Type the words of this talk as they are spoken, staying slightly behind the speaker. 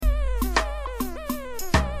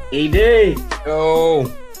ED.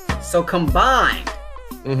 Oh. So combined,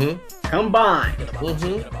 Mm-hmm.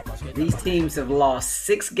 these teams have lost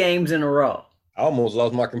 6 games in a row. I almost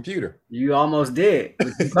lost my computer. You almost did. But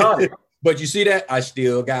you caught it. But you see that? I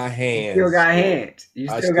still got hands. You still got hands. You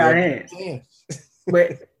still got hands.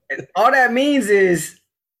 But all that means is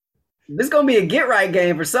this is going to be a get-right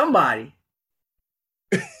game for somebody.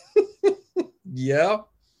 Yeah.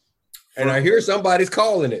 And I hear somebody's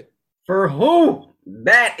calling it. For who?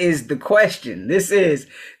 That is the question. This is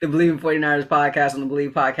the Believe in 49ers podcast on the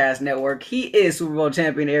Believe Podcast Network. He is Super Bowl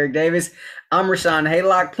champion Eric Davis. I'm Rashawn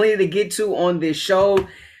Haylock. Plenty to get to on this show.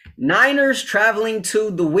 Niners traveling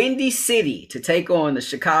to the Windy City to take on the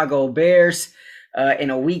Chicago Bears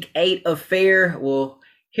in a Week 8 affair. We'll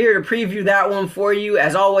here to preview that one for you.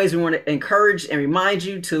 As always, we want to encourage and remind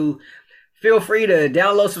you to feel free to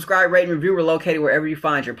download, subscribe, rate, and review. We're located wherever you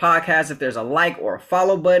find your podcast. If there's a like or a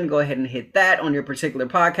follow button, go ahead and hit that on your particular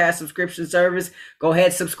podcast subscription service. Go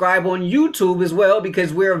ahead, subscribe on YouTube as well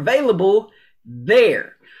because we're available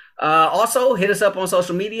there. Also, hit us up on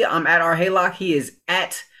social media. I'm at R Haylock. He is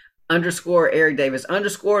at _Eric Davis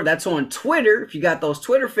 _. That's on Twitter if you got those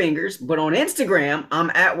Twitter fingers. But on Instagram, I'm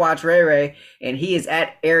at Watch Ray Ray, and he is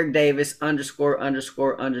at Eric Davis _____.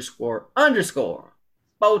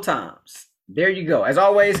 4 times. There you go. As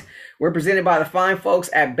always, we're presented by the fine folks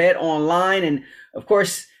at Bet Online. And of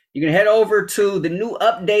course, you can head over to the new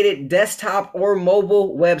updated desktop or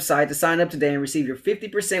mobile website to sign up today and receive your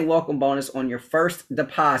 50% welcome bonus on your first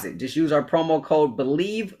deposit. Just use our promo code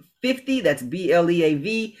BELIEVE50, that's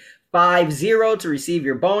BLEAV 50 to receive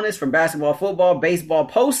your bonus from basketball, football, baseball,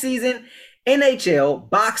 postseason, NHL,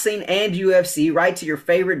 boxing, and UFC right to your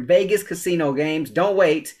favorite Vegas casino games. Don't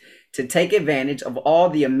wait to take advantage of all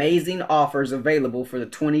the amazing offers available for the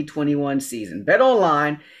 2021 season.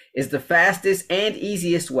 BetOnline is the fastest and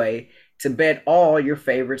easiest way to bet all your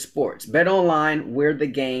favorite sports. BetOnline, where the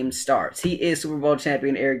game starts. He is Super Bowl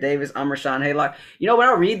champion Eric Davis. I'm Rashawn Haylock. You know, when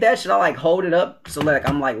I read that, should I hold it up so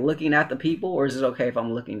I'm looking at the people, or is it okay if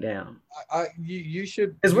I'm looking down? You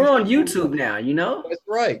should. Because we're on YouTube now, you know? That's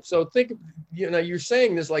right. So you're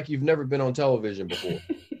saying this like you've never been on television before.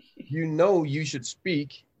 You should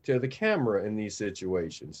speak to the camera in these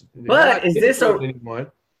situations. But is this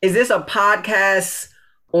a podcast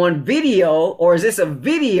on video, or is this a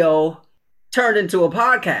video turned into a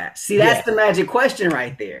podcast? See, that's the magic question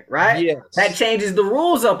right there, right? Yes. That changes the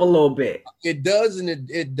rules up a little bit. It does, and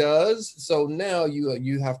it does. So now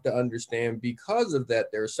you have to understand, because of that,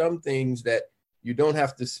 there are some things that you don't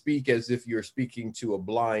have to speak as if you're speaking to a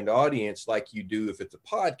blind audience like you do if it's a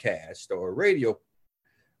podcast or a radio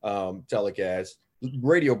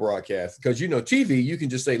radio broadcast, because TV, you can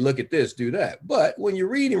just say, look at this, do that. But when you're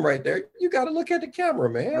reading right there, you got to look at the camera,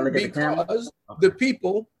 man, because the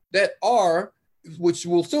people that are, which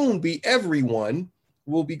will soon be everyone,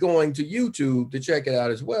 will be going to YouTube to check it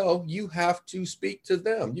out as well. You have to speak to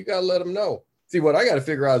them. You got to let them know. See, what I got to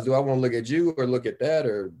figure out is, do I want to look at you or look at that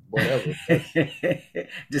or whatever?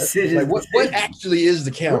 Decisions. Like what actually is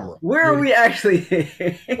the camera? Where are we actually?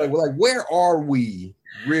 like where are we?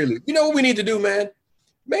 Really, you know what we need to do, man?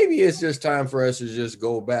 Maybe it's just time for us to just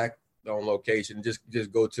go back on location, just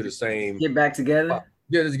go to the same. Get back together.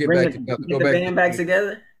 Yeah, let's get back together. Get the band back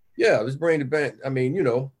together. Yeah, let's bring the band. I mean,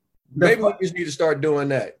 maybe we just need to start doing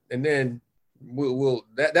that, and then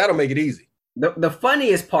that'll make it easy. The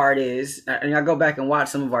funniest part is, and I go back and watch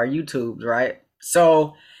some of our YouTubes, right?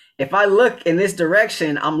 So if I look in this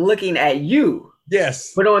direction, I'm looking at you.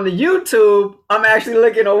 Yes. But on the YouTube, I'm actually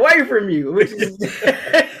looking away from you, which is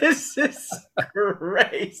it's just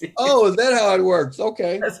crazy. Oh, is that how it works?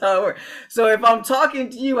 Okay. That's how it works. So if I'm talking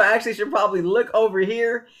to you, I actually should probably look over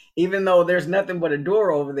here, even though there's nothing but a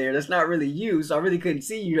door over there. That's not really you. So I really couldn't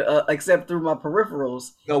see you except through my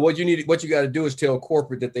peripherals. No, what you got to do is tell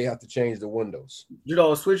corporate that they have to change the windows.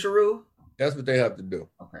 Switcheroo? That's what they have to do.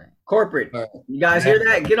 Okay. Corporate. Right. You guys hear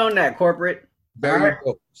that? Get on that, corporate. There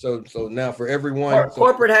you go. So now for everyone,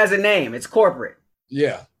 corporate has a name. It's corporate.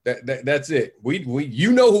 Yeah, that's it. We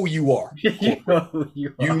you know who you are. You know who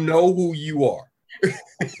you are. You know who you are.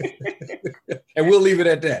 And we'll leave it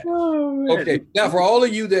at that. Oh, okay. Now, for all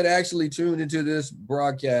of you that actually tuned into this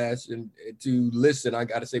broadcast and to listen, I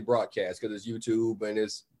got to say broadcast because it's YouTube and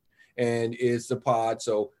it's a pod.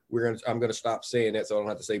 So I'm gonna stop saying that so I don't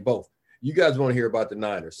have to say both. You guys want to hear about the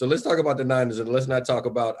Niners. So let's talk about the Niners, and let's not talk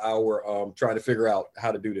about our trying to figure out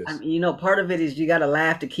how to do this. Part of it is you got to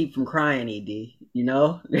laugh to keep from crying, ED.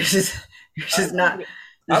 It's just not.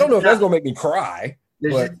 I don't know if that's going to make me cry.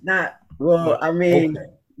 It's just not. Well, I mean,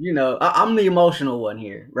 okay. I'm the emotional one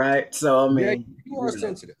here, right? So, I mean. Yeah, you are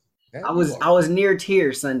sensitive. I was near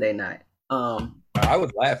tears Sunday night. I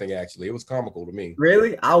was laughing, actually. It was comical to me.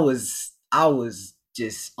 Really? I was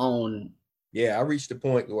just on. Yeah, I reached the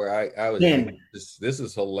point where I was like, this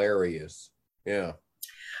is hilarious. Yeah.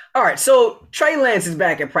 All right, so Trey Lance is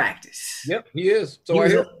back at practice. Yep, he is.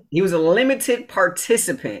 So he was a limited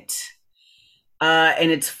participant.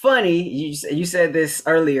 And it's funny, you said this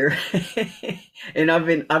earlier, and I've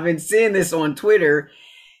been seeing this on Twitter.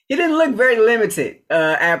 He didn't look very limited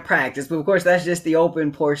at practice, but of course that's just the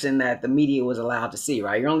open portion that the media was allowed to see,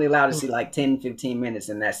 right? You're only allowed to see like 10, 15 minutes,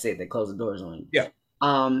 and that's it. They close the doors on you. Yeah.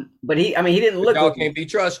 But he didn't look. Y'all can't be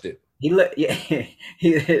trusted. He looked, yeah,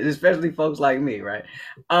 especially folks like me, right?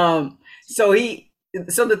 So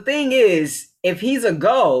the thing is, if he's a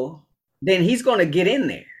go, then he's going to get in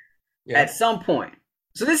there at some point.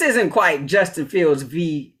 So this isn't quite Justin Fields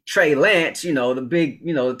v. Trey Lance, the big,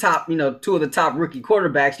 the top, two of the top rookie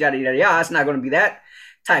quarterbacks, yada, yada, yada. It's not going to be that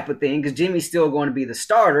type of thing because Jimmy's still going to be the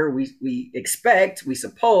starter. We expect, we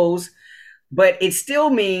suppose, but it still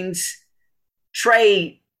means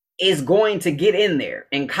Trey is going to get in there.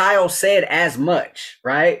 And Kyle said as much,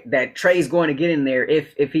 right? That Trey's going to get in there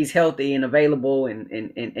if he's healthy and available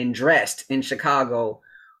and dressed in Chicago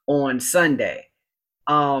on Sunday.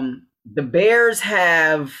 The Bears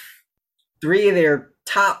have 3 of their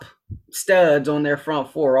top studs on their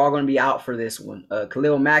front four all going to be out for this one.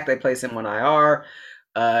 Khalil Mack, they place him on IR.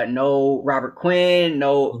 No Robert Quinn,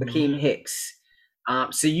 no Akeem Hicks.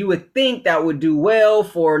 So you would think that would do well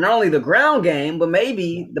for not only the ground game, but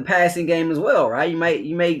maybe the passing game as well, right? You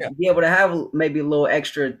may be able to have maybe a little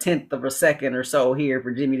extra 1/10 of a second or so here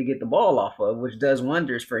for Jimmy to get the ball off of, which does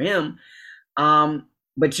wonders for him.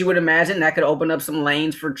 But you would imagine that could open up some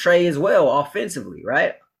lanes for Trey as well offensively,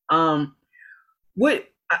 right? With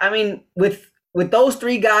those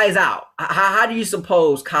 3 guys out, how do you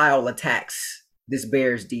suppose Kyle attacks this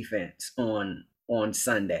Bears defense on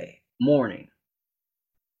Sunday morning?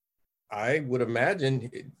 I would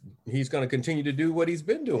imagine he's going to continue to do what he's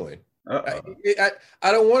been doing. I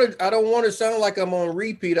don't want to sound like I'm on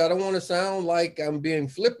repeat. I don't want to sound like I'm being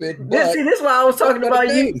flippant. But see, this is why I was talking about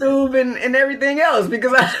YouTube and everything else,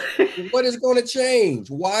 because what is going to change?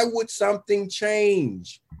 Why would something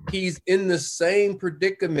change? He's in the same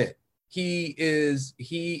predicament. He is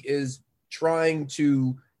trying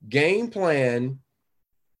to game plan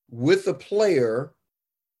with a player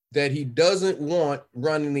that he doesn't want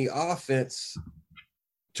running the offense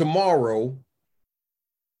tomorrow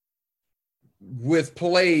with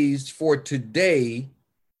plays for today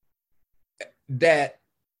that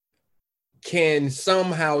can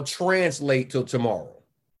somehow translate to tomorrow.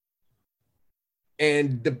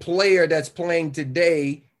 And the player that's playing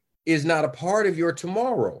today is not a part of your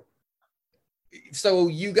tomorrow. So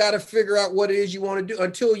you got to figure out what it is you want to do.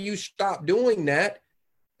 Until you stop doing that,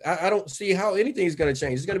 I don't see how anything is going to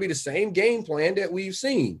change. It's going to be the same game plan that we've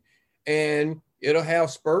seen. And it'll have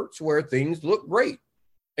spurts where things look great.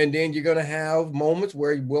 And then you're going to have moments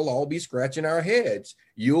where we'll all be scratching our heads.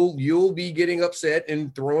 You'll be getting upset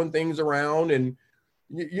and throwing things around and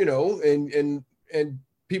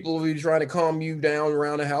people will be trying to calm you down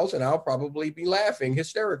around the house, and I'll probably be laughing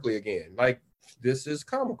hysterically again. Like, this is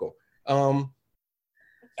comical.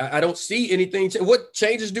 I don't see anything. What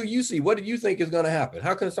changes do you see? What do you think is going to happen?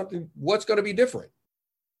 What's going to be different?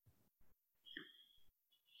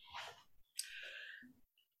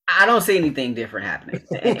 I don't see anything different happening.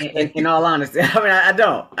 In all honesty, I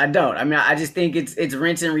don't. I just think it's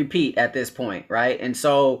rinse and repeat at this point, right? And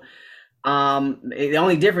so the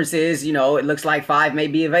only difference is, it looks like 5 may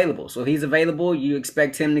be available. So if he's available, you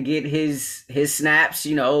expect him to get his snaps,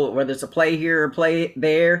 whether it's a play here or play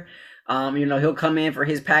there. He'll come in for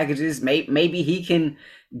his packages. Maybe he can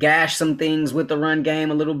gash some things with the run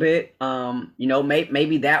game a little bit.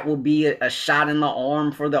 Maybe that will be a shot in the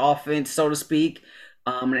arm for the offense, so to speak.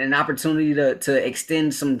 An opportunity to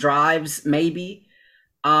extend some drives, maybe.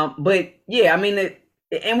 But yeah,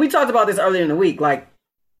 and we talked about this earlier in the week.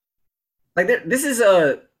 This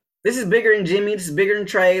is bigger than Jimmy. This is bigger than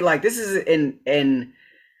Trey. Like, this is an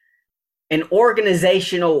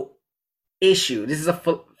organizational issue. This is a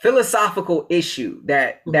philosophical issue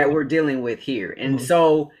that we're dealing with here. And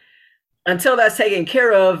so until that's taken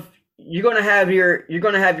care of, you're going to have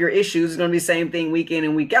your issues. It's going to be the same thing week in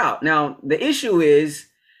and week out. Now, the issue is,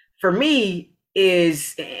 for me,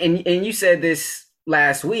 and you said this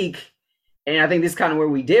last week, and I think this is kind of where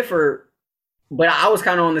we differ, but I was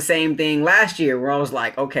kind of on the same thing last year where I was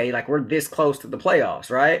like, okay, like, we're this close to the playoffs,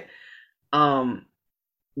 right?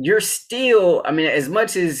 You're still, as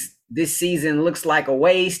much as this season looks like a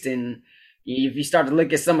waste and if you start to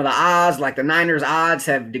look at some of the odds, like the Niners odds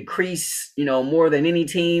have decreased, more than any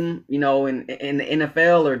team, in the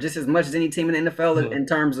NFL, or just as much as any team in the NFL in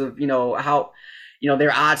terms of, how,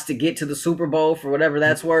 their odds to get to the Super Bowl for whatever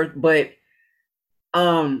that's worth. But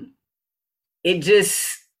it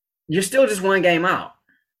just, you're still just one game out.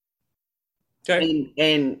 Okay.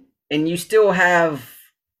 And you still have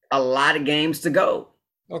a lot of games to go.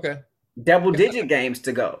 Okay. Double-digit games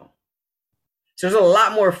to go. So there's a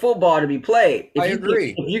lot more football to be played.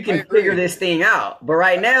 If you can figure this thing out. But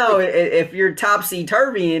right now, if you're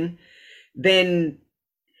topsy-turvying, then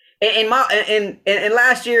and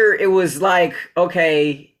last year it was like,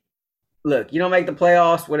 okay, look, you don't make the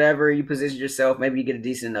playoffs, whatever, you position yourself, maybe you get a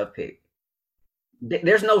decent enough pick.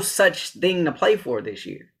 There's no such thing to play for this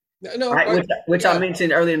year. No, right? Which I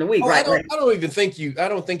mentioned earlier in the week, right? I don't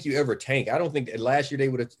think you ever tank. I don't think that last year they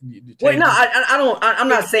would have. Well, no, I don't. I'm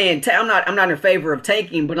not saying I'm not in favor of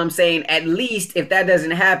tanking, but I'm saying at least if that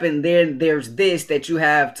doesn't happen, then there's this that you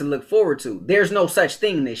have to look forward to. There's no such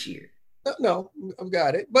thing this year. No, I've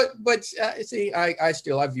got it. But see, I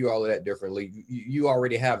view all of that differently. You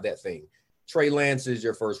already have that thing. Trey Lance is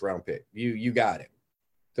your first round pick. You got it.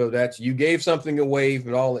 So that's, you gave something away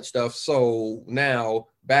and all that stuff. So now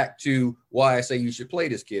back to why I say you should play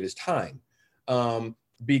this kid is time.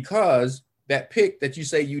 Because that pick that you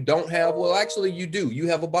say you don't have, well, actually you do. You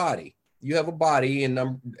have a body. You have a body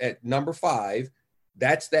at number 5.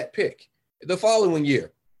 That's that pick. The following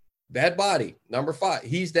year, that body, number 5,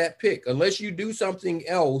 he's that pick. Unless you do something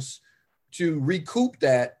else to recoup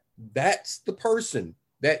that, that's the person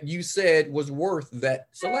that you said was worth that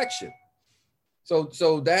selection.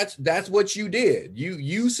 So that's what you did.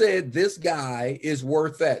 You said this guy is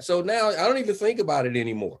worth that. So now I don't even think about it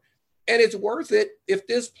anymore. And it's worth it if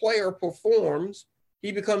this player performs,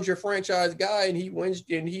 he becomes your franchise guy and he wins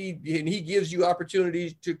and he gives you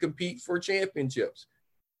opportunities to compete for championships.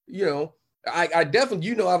 I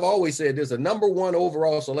definitely, I've always said there's a number 1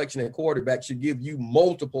 overall selection at quarterback should give you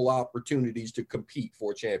multiple opportunities to compete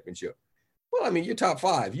for a championship. Well, I mean, you're top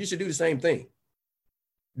 5. You should do the same thing.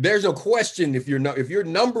 There's no question if you're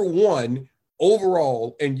number 1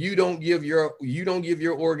 overall and you don't give your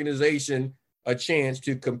organization a chance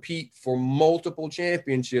to compete for multiple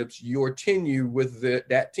championships, your tenure with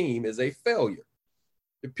that team is a failure.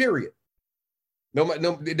 Period. No,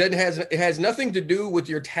 it has nothing to do with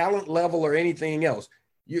your talent level or anything else.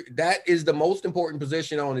 That is the most important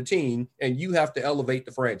position on the team, and you have to elevate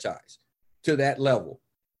the franchise to that level,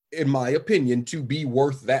 in my opinion, to be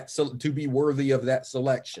worthy of that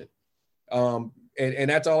selection. And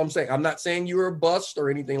that's all I'm saying. I'm not saying you're a bust or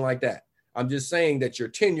anything like that. I'm just saying that your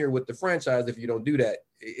tenure with the franchise, if you don't do that,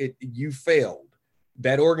 you failed.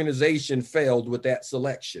 That organization failed with that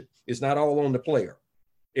selection. It's not all on the player.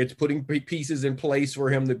 It's putting pieces in place for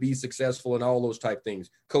him to be successful and all those type things.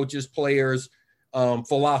 Coaches, players,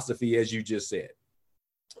 philosophy, as you just said.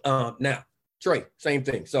 Now, Trey, same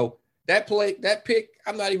thing. So that pick,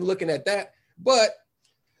 I'm not even looking at that. But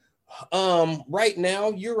right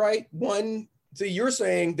now, you're right. You're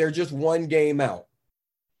saying they're just one game out.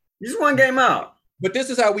 Just one game out. But this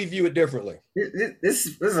is how we view it differently. This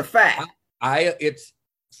is a fact. It's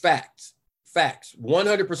facts. Facts.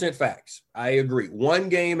 100% facts. I agree. One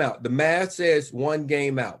game out. The math says one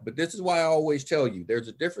game out. But this is why I always tell you, there's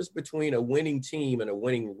a difference between a winning team and a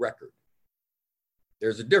winning record.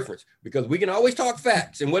 There's a difference because we can always talk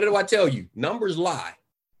facts. And what do I tell you? Numbers lie.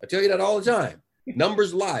 I tell you that all the time.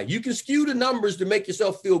 Numbers lie. You can skew the numbers to make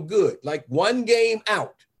yourself feel good. Like one game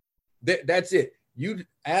out. That's it. You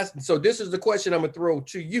ask. So this is the question I'm going to throw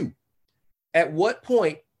to you. At what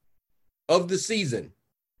point of the season,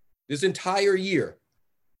 this entire year,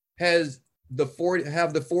 have the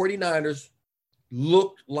 49ers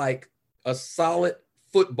looked like a solid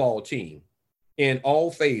football team in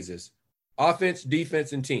all phases, offense,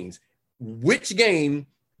 defense, and teams? Which game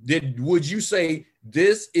would you say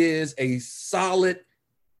this is a solid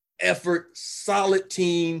effort, solid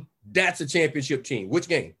team? That's a championship team. Which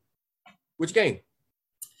game?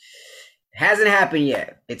 Hasn't happened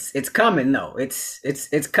yet. It's coming though. It's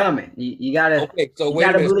coming. You gotta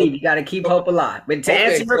believe. You gotta keep hope alive. But to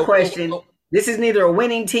answer your question, this is neither a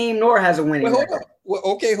winning team nor has a winning record.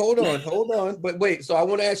 Hold on. But wait. So I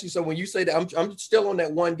want to ask you. So when you say that, I'm still on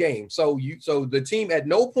that one game. So the team, at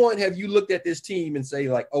no point have you looked at this team and say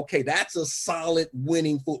like, okay, that's a solid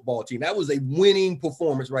winning football team. That was a winning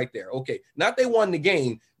performance right there. Okay, not they won the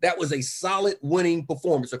game. That was a solid winning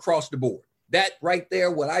performance across the board. That right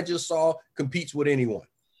there, what I just saw, competes with anyone.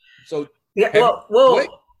 So yeah,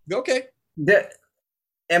 okay.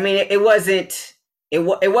 It wasn't.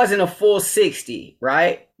 it wasn't a full 60,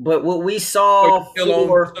 right? But what we saw so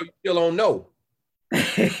you still don't know.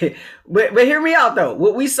 but hear me out though.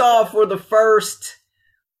 What we saw for the first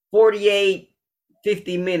 48,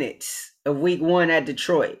 50 minutes of week 1 at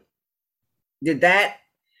Detroit, did that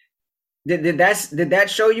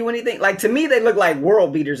show you anything? Like, to me, they looked like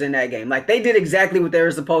world beaters in that game. Like, they did exactly what they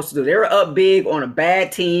were supposed to do. They were up big on a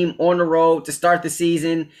bad team on the road to start the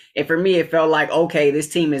season. And for me, it felt like, okay, this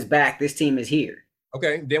team is back. This team is here.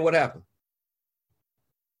 Okay, then what happened?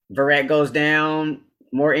 Verrett goes down,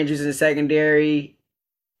 more injuries in the secondary.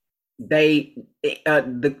 The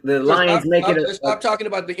Lions make it. Stop talking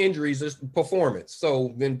about the injuries. It's performance.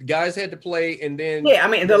 So then guys had to play, and then I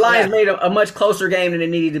mean, the Lions made a much closer game than it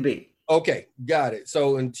needed to be. Okay, got it.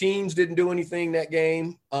 So, and teams didn't do anything that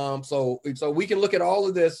game. So we can look at all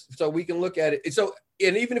of this. So we can look at it. So,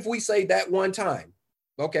 and even if we say that one time,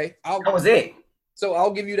 okay, that was it. So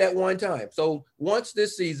I'll give you that one time. So once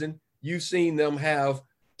this season, you've seen them have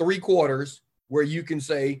 3 quarters where you can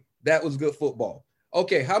say that was good football.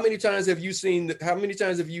 Okay, how many times have you seen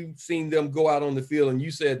them go out on the field and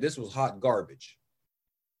you said this was hot garbage?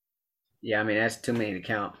 Yeah, I mean, that's too many to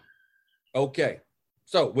count. Okay.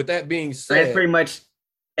 So with that being said, that's pretty much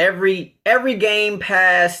every game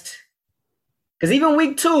past, because even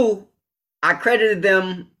week 2, I credited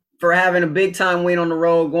them for having a big time win on the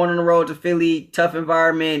road, going on the road to Philly, tough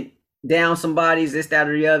environment, down some bodies, this, that,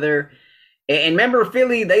 or the other. And remember,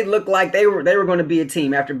 Philly, they looked like they were going to be a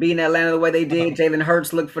team after beating Atlanta the way they did. Jalen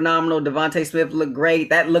Hurts looked phenomenal. Devontae Smith looked great.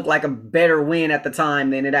 That looked like a better win at the time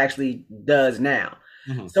than it actually does now.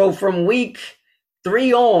 Mm-hmm. So from week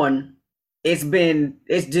 3 on, it's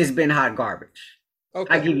just been hot garbage.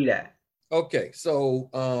 Okay. I give you that. Okay. So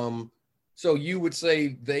so you would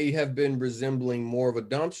say they have been resembling more of a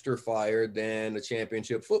dumpster fire than a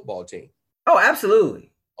championship football team. Oh,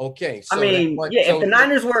 absolutely. Okay. So I mean, if the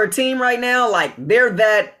Niners were a team right now, like they're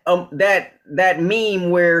that meme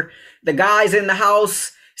where the guy's in the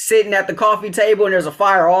house sitting at the coffee table and there's a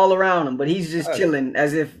fire all around him, but he's just chilling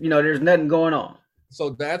as if, there's nothing going on.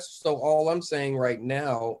 So all I'm saying right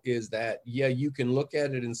now is that, you can look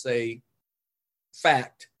at it and say,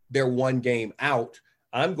 fact, they're 1 game out.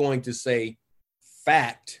 I'm going to say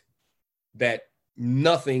fact that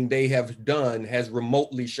nothing they have done has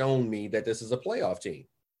remotely shown me that this is a playoff team.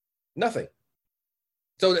 Nothing.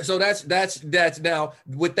 So that's now,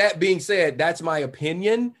 with that being said, that's my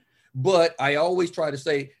opinion, but I always try to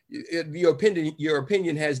say your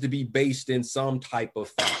opinion has to be based in some type of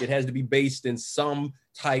fact. It has to be based in some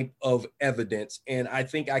type of evidence. And I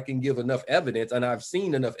think I can give enough evidence, and I've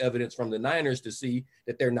seen enough evidence from the Niners to see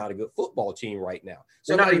that they're not a good football team right now.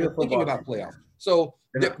 So I'm not even thinking about playoffs. So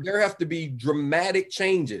there have to be dramatic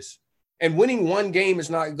changes. And winning 1 game is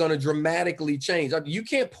not going to dramatically change. You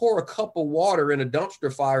can't pour a cup of water in a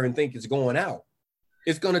dumpster fire and think it's going out.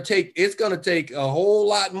 It's going to take a whole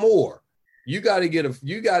lot more. You got to get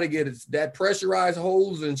that pressurized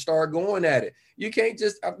hose and start going at it. You can't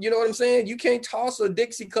just, you know what I'm saying? You can't toss a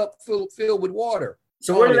Dixie cup filled with water.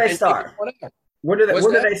 So where do they start? Where do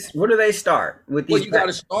they start with these? Well, you got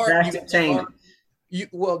to start.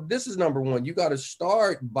 Well, this is number 1. You got to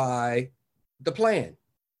start by the plan.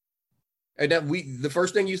 And that the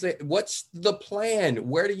first thing you say, what's the plan?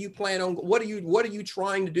 Where do you plan on? What are you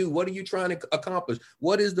trying to do? What are you trying to accomplish?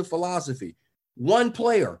 What is the philosophy? 1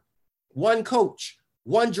 player, 1 coach,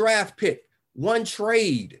 1 draft pick, 1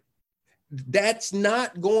 trade. That's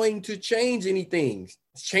not going to change anything.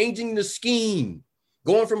 It's changing the scheme,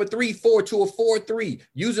 going from a 3-4 to a 4-3,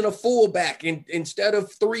 using a fullback instead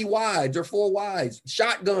of 3 wides or 4 wides,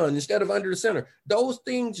 shotgun instead of under the center.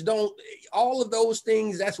 All of those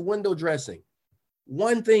things, that's window dressing.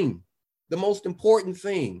 One thing, the most important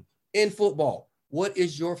thing in football, what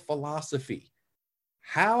is your philosophy?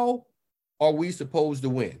 How are we supposed to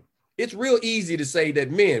win? It's real easy to say that,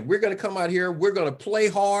 man, we're going to come out here, we're going to play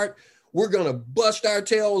hard, we're going to bust our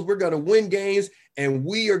tails, we're going to win games, and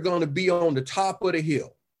we are going to be on the top of the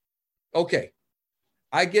hill. Okay,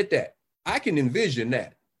 I get that. I can envision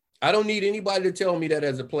that. I don't need anybody to tell me that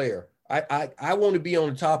as a player. I want to be on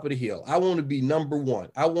the top of the hill. I want to be number 1.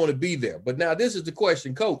 I want to be there. But now this is the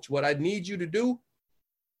question, Coach. What I need you to do,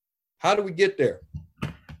 how do we get there?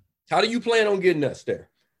 How do you plan on getting us there?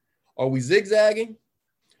 Are we zigzagging?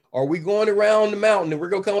 Are we going around the mountain and we're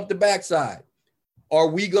going to come up the backside? Are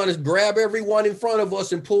we going to grab everyone in front of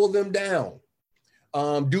us and pull them down?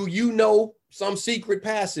 Do you know some secret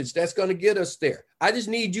passage that's going to get us there? I just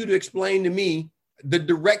need you to explain to me the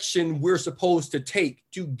direction we're supposed to take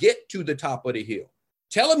to get to the top of the hill.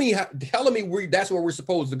 Telling me that's where we're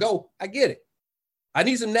supposed to go. I get it. I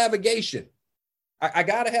need some navigation. I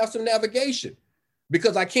got to have some navigation.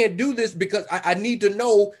 because I can't do this because I need to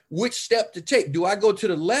know which step to take. Do I go to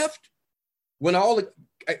the left when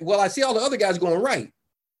I see all the other guys going right?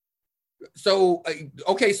 So,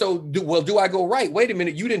 okay, so do I go right? Wait a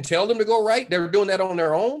minute, you didn't tell them to go right? They're doing that on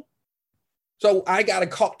their own? So I got to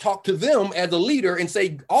talk to them as a leader and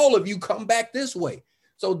say, all of you come back this way.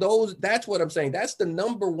 So that's what I'm saying. That's the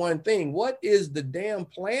number one thing. What is the damn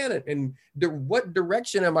plan and what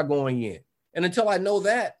direction am I going in? And until I know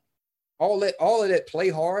that, all of that play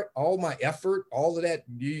hard, all my effort, all of that,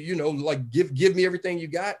 like give me everything you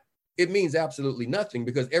got, it means absolutely nothing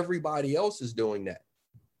because everybody else is doing that.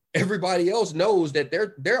 Everybody else knows that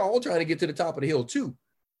they're all trying to get to the top of the hill too.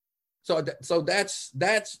 So that's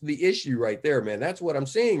the issue right there, man. That's what I'm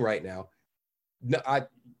seeing right now.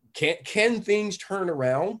 Can things turn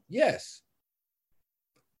around? Yes.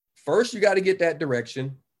 First, you got to get that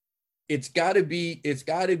direction. It's got to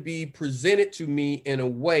be presented to me in a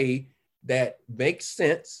way that makes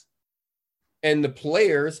sense, and the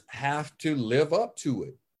players have to live up to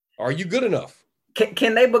it. Are you good enough?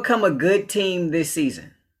 Can they become a good team this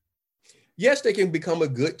season? Yes, they can become a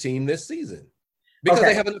good team this season because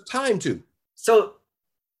they have enough time to. So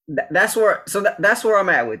that's where I'm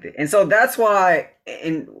at with it. And so that's why,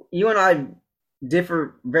 and you and I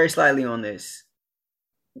differ very slightly on this.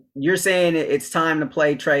 You're saying it's time to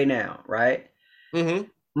play Trae now, right? Mm-hmm.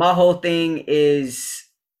 My whole thing is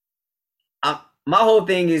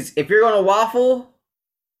if you're going to waffle,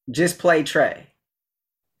 just play Trae.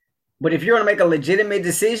 But if you're going to make a legitimate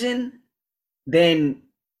decision, then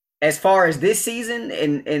as far as this season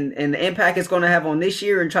and the impact it's going to have on this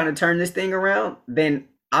year and trying to turn this thing around, then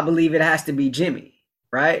I believe it has to be Jimmy,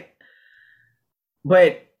 right?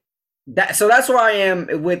 But so that's where I am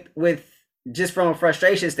with just from a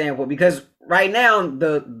frustration standpoint, because right now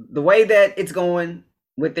the way that it's going,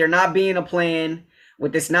 with there not being a plan,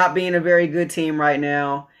 with this not being a very good team right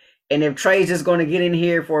now, and if Trae's just going to get in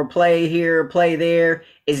here for a play here, play there,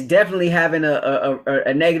 it's definitely having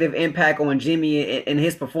a negative impact on Jimmy and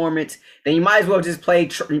his performance. Then you might as well just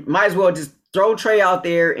throw Trae out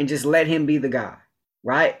there and just let him be the guy,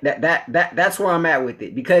 right? That's where I'm at with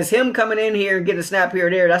it, because him coming in here and getting a snap here or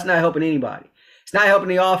there, that's not helping anybody. It's not helping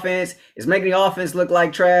the offense. It's making the offense look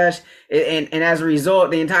like trash, and as a result,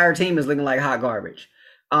 the entire team is looking like hot garbage.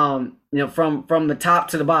 From the top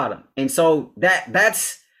to the bottom, and so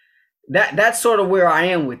that's sort of where I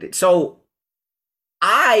am with it. So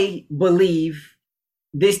I believe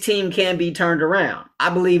this team can be turned around. I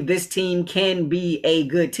believe this team can be a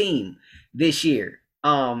good team this year.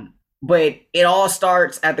 But it all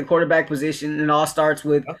starts at the quarterback position, and it all starts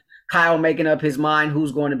with Kyle making up his mind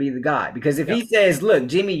who's going to be the guy. Because if he says, look,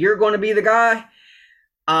 Jimmy, you're going to be the guy,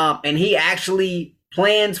 and he actually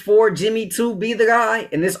plans for Jimmy to be the guy,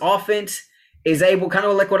 and this offense is able, kind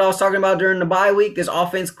of like what I was talking about during the bye week, this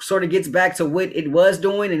offense sort of gets back to what it was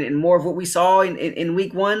doing and more of what we saw in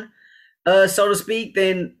week one, so to speak,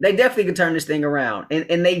 then they definitely could turn this thing around.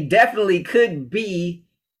 And they definitely could be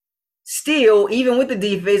still, even with the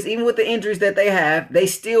defense, even with the injuries that they have, they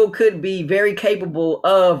still could be very capable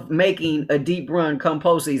of making a deep run come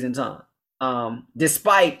postseason time,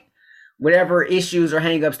 despite whatever issues or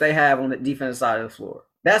hangups they have on the defensive side of the floor.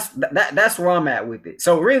 That's where I'm at with it.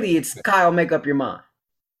 So really, it's Kyle, make up your mind.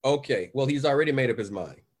 Okay, well, he's already made up his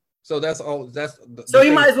mind. So that's all. So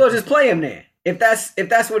he might as well just play him then, if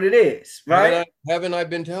that's what it is, right? Haven't I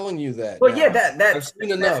been telling you that? Well, yeah, I've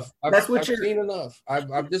seen enough. I've seen enough.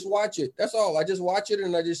 I've just watch it. That's all. I just watch it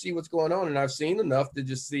and I just see what's going on, and I've seen enough to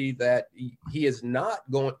just see that he is not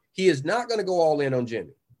going to go all in on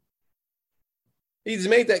Jimmy. He's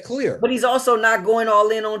made that clear. But he's also not going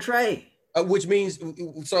all in on Trae. Which means,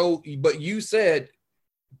 but you said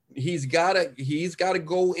he's got to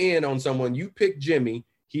go in on someone. You pick Jimmy.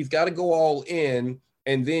 He's got to go all in,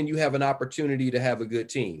 and then you have an opportunity to have a good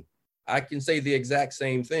team. I can say the exact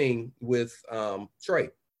same thing with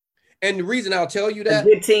Trae. And the reason I'll tell you that, a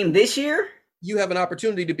good team this year, you have an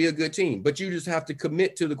opportunity to be a good team, but you just have to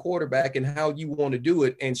commit to the quarterback and how you want to do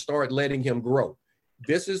it and start letting him grow.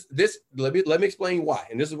 Let me explain why.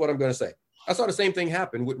 And this is what I'm going to say. I saw the same thing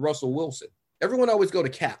happen with Russell Wilson. Everyone always go to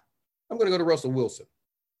Cap. I'm going to go to Russell Wilson.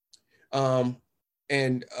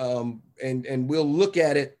 And we'll look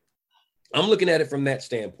at it. I'm looking at it from that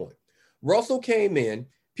standpoint. Russell came in,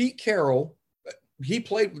 Pete Carroll, he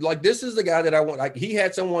played like, this is the guy that I want. Like, he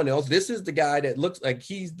had someone else. This is the guy that looks like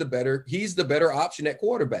he's the better option at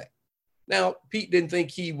quarterback. Now, Pete didn't think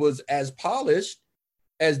he was as polished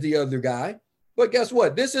as the other guy, but guess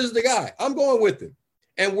what? This is the guy. I'm going with him.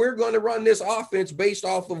 And we're going to run this offense based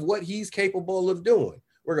off of what he's capable of doing.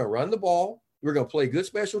 We're going to run the ball. We're going to play good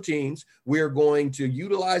special teams. We're going to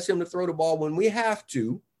utilize him to throw the ball when we have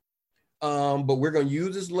to. But we're going to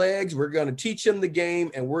use his legs. We're going to teach him the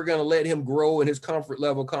game, and we're going to let him grow and his comfort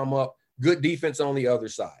level come up. Good defense on the other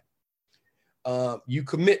side. You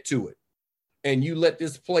commit to it, and you let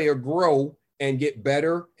this player grow and get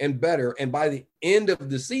better and better. And by the end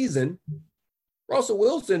of the season, Russell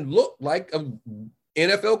Wilson looked like an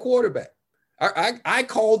NFL quarterback. I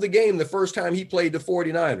called the game the first time he played the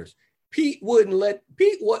 49ers. Pete would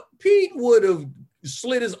have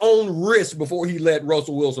slit his own wrist before he let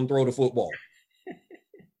Russell Wilson throw the football.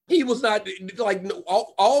 He was not like,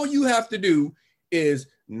 all you have to do is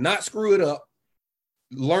not screw it up,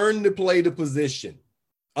 learn to play the position,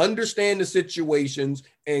 understand the situations,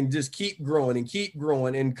 and just keep growing and keep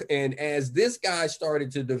growing. And as this guy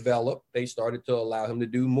started to develop, they started to allow him to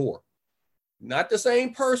do more. Not the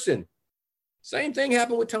same person. Same thing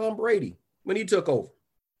happened with Tom Brady when he took over.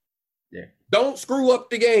 Yeah. Don't screw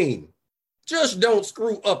up the game. Just don't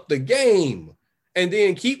screw up the game. And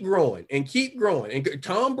then keep growing and keep growing. And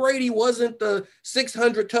Tom Brady wasn't the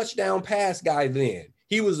 600 touchdown pass guy then.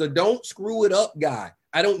 He was a don't screw it up guy.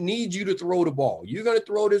 I don't need you to throw the ball. You're going to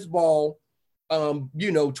throw this ball,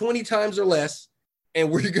 20 times or less,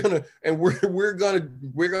 and we're gonna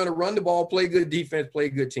run the ball, play good defense, play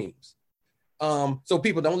good teams. So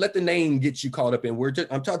people, don't let the name get you caught up in.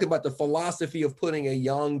 I'm talking about the philosophy of putting a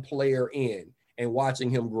young player in and watching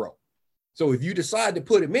him grow. So if you decide to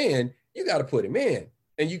put him in, you got to put him in,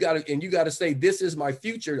 and you got to say, this is my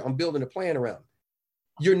future. I'm building a plan around.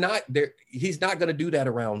 You're not there. He's not going to do that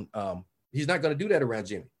around. He's not going to do that around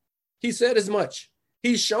Jimmy. He said as much.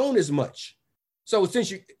 He's shown as much. So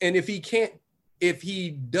if he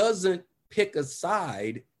doesn't pick a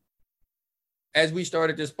side, as we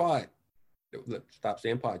started this stop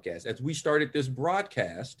saying podcast, as we started this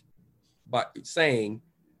broadcast by saying,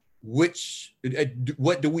 what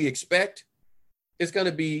do we expect? It's going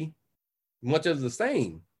to be much of the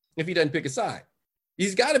same if he doesn't pick a side.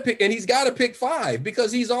 He's got to pick 5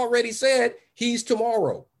 because he's already said he's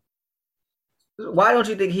tomorrow. Why don't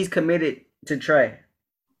you think he's committed to Trey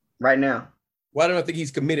right now? Why don't I think he's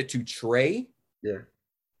committed to Trey? Yeah.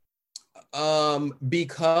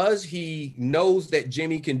 Because he knows that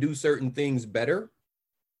Jimmy can do certain things better,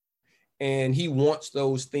 and he wants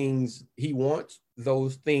those things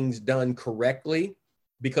done correctly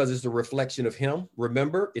because it's a reflection of him.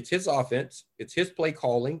 Remember, it's his offense, it's his play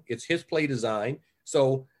calling, it's his play design.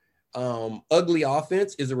 So ugly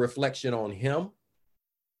offense is a reflection on him.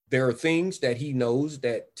 There are things that he knows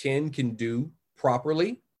that 10 can do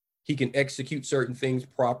properly. He can execute certain things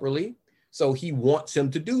properly. So he wants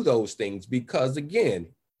him to do those things because, again,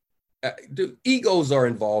 the egos are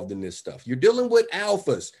involved in this stuff. You're dealing with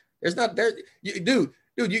alphas.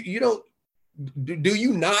 You don't, do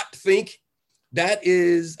you not think that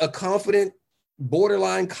is a confident,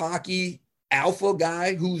 borderline cocky alpha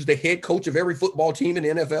guy who's the head coach of every football team in the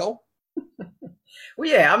NFL? Well,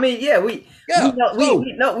 yeah, I mean, yeah, we know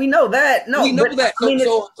that. No, we know that.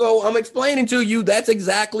 So I'm explaining to you that's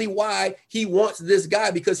exactly why he wants this guy,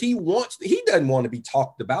 because he doesn't want to be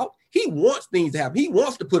talked about. He wants things to happen. He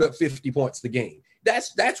wants to put up 50 points a game.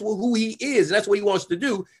 That's who he is. And that's what he wants to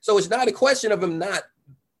do. So it's not a question of him not.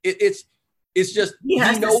 It's just he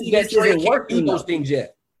knows that Trey can't do those things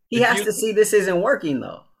yet. He has to see this isn't working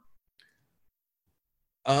though.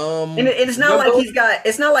 And it's not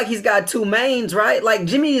like he's got two mains, right? Like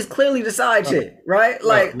Jimmy is clearly the side chick, right?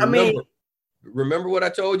 Like, remember what I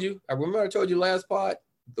told you? I remember I told you last pod,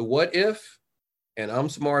 the what if, and I'm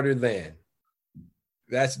smarter than.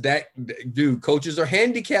 That's that, dude. Coaches are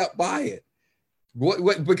handicapped by it.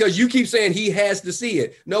 What? Because you keep saying he has to see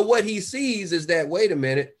it. No, what he sees is that, wait a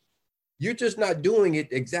minute, you're just not doing it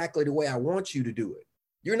exactly the way I want you to do it.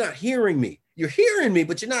 You're not hearing me. You're hearing me,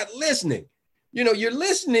 but you're not listening. You're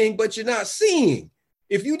listening, but you're not seeing.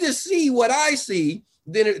 If you just see what I see,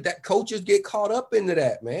 then that coaches get caught up into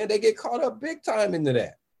that, man. They get caught up big time into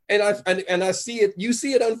that. And I see it. You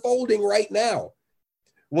see it unfolding right now.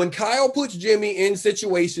 When Kyle puts Jimmy in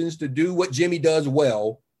situations to do what Jimmy does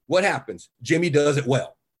well, what happens? Jimmy does it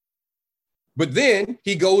well. But then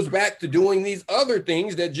he goes back to doing these other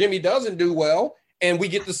things that Jimmy doesn't do well, and we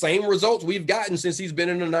get the same results we've gotten since he's been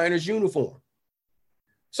in the Niners uniform.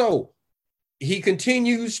 So he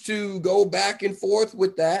continues to go back and forth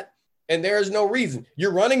with that, and there is no reason.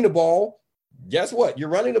 You're running the ball. Guess what? You're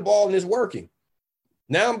running the ball and it's working.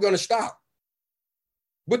 Now I'm going to stop.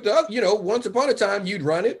 But once upon a time, you'd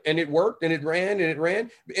run it and it worked and it ran and it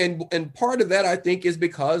ran. And part of that, I think, is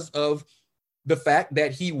because of the fact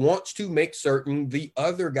that he wants to make certain the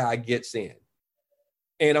other guy gets in.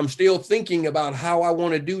 And I'm still thinking about how I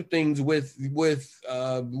want to do things with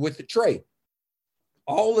the Trey.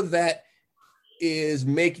 All of that is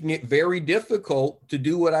making it very difficult to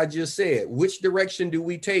do what I just said. Which direction do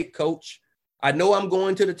we take, Coach? I know I'm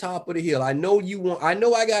going to the top of the hill. I know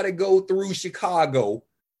I got to go through Chicago.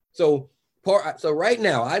 So right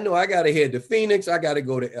now, I know I got to head to Phoenix. I got to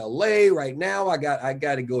go to LA. Right now, I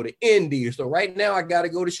got to go to Indy. So right now, I got to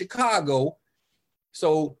go to Chicago.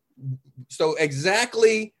 So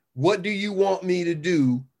exactly what do you want me to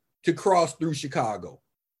do to cross through Chicago?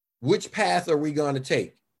 Which path are we going to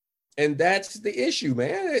take? And that's the issue,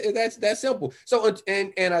 man. That's simple. So,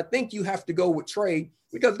 and I think you have to go with Trey,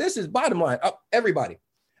 because this is bottom line, everybody.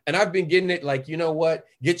 And I've been getting it like, you know what?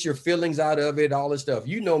 Get your feelings out of it, all this stuff.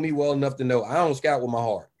 You know me well enough to know I don't scout with my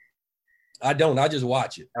heart. I don't. I just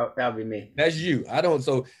watch it. That'll be me. That's you. I don't.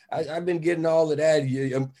 So I've been getting all of that,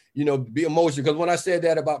 be emotional. Because when I said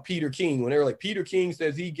that about Peter King, when they were like, Peter King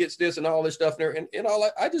says he gets this and all this stuff there, and all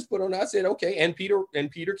I just put on, I said, okay, and Peter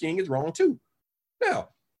King is wrong too. Now,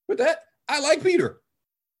 with that, I like Peter.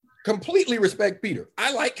 Completely respect Peter.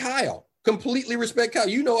 I like Kyle. Completely respect Kyle.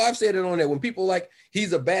 I've said it on there when people like,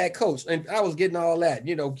 he's a bad coach. And I was getting all that,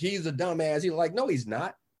 he's a dumbass. He's like, no, he's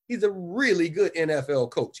not. He's a really good NFL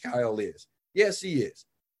coach, Kyle is. Yes, he is.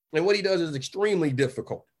 And what he does is extremely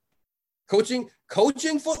difficult. Coaching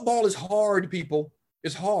football is hard, people.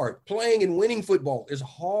 It's hard. Playing and winning football is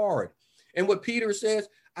hard. And what Peter says,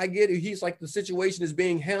 I get it. He's like, the situation is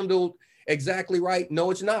being handled exactly right.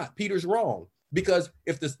 No, it's not. Peter's wrong. Because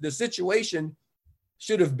if the situation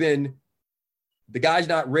should have been, the guy's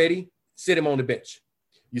not ready, sit him on the bench.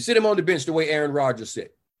 You sit him on the bench the way Aaron Rodgers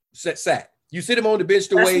sat. You sit him on the bench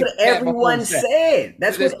the way everyone said.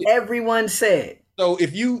 That's what everyone said. So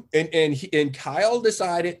if you and Kyle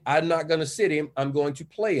decided, I'm not going to sit him, I'm going to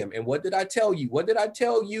play him. And what did I tell you? What did I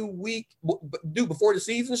tell you before the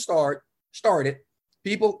season started?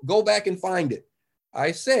 People, go back and find it.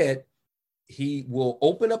 I said he will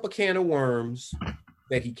open up a can of worms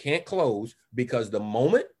that he can't close, because the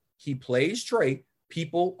moment he plays Trey,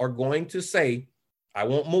 people are going to say, I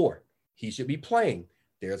want more. He should be playing.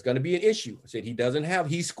 There's going to be an issue. I said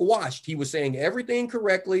he's squashed. He was saying everything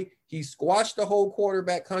correctly. He squashed the whole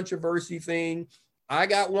quarterback controversy thing. I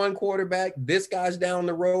got one quarterback. This guy's down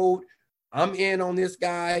the road. I'm in on this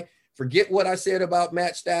guy. Forget what I said about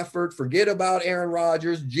Matt Stafford. Forget about Aaron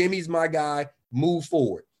Rodgers. Jimmy's my guy. Move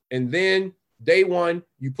forward. And then day one,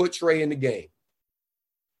 you put Trey in the game.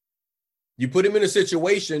 You put him in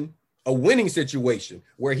a winning situation,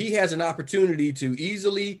 where he has an opportunity to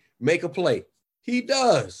easily make a play. He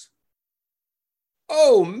does.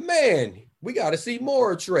 Oh, man, we got to see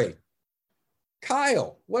more of Trey.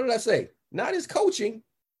 Kyle, what did I say? Not his coaching,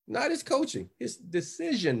 his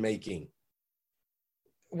decision-making.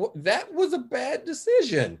 That was a bad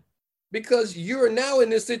decision, because you're now in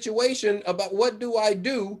this situation about what do I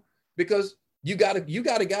do? Because you got a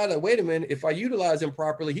guy that, wait a minute, if I utilize him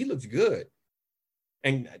properly, he looks good.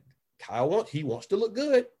 And Kyle wants to look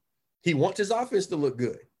good. He wants his offense to look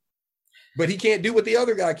good, but he can't do what the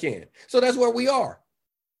other guy can. So that's where we are.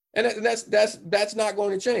 And that's not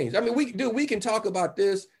going to change. I mean, we can talk about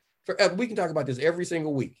this we can talk about this every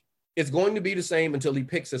single week. It's going to be the same until he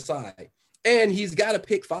picks a side. And he's got to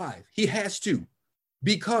pick 5. He has to,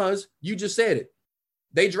 because you just said it.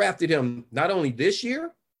 They drafted him not only this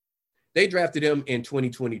year, they drafted him in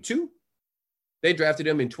 2022. They drafted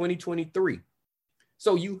him in 2023.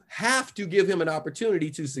 So you have to give him an opportunity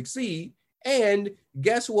to succeed. And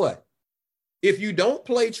guess what? If you don't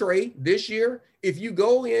play Trey this year, if you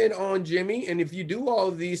go in on Jimmy, and if you do all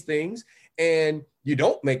of these things and you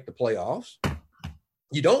don't make the playoffs,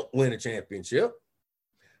 you don't win a championship,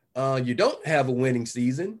 you don't have a winning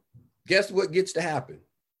season, guess what gets to happen?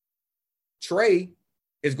 Trey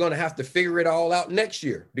is going to have to figure it all out next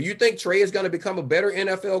year. Do you think Trey is going to become a better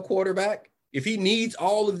NFL quarterback? If he needs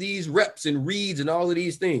all of these reps and reads and all of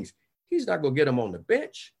these things, he's not going to get them on the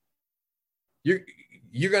bench.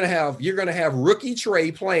 You're going to have rookie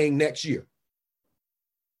Trey playing next year.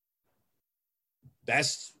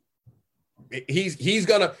 He's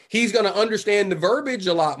gonna understand the verbiage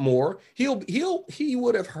a lot more. He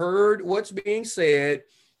would have heard what's being said.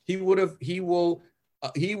 He will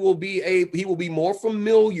be more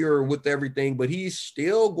familiar with everything, but he's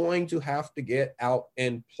still going to have to get out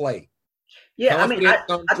and play. Yeah, I mean,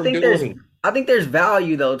 I think there's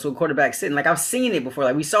value though to a quarterback sitting. Like, I've seen it before.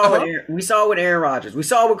 Like we saw with Aaron Rodgers. We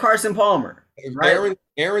saw with Carson Palmer. Right?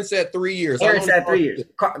 Aaron said 3 years. Aaron said 3 years.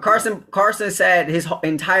 Carson said his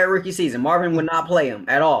entire rookie season, Marvin would not play him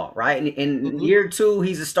at all. Right. In year 2,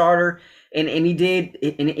 he's a starter. and he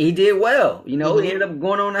did well. You know, he ended up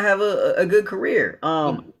going on to have a good career.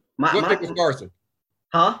 What pick was Carson?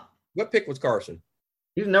 Huh? What pick was Carson?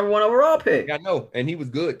 He was number 1 overall pick. Yeah, I know, and he was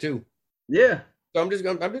good too. Yeah. So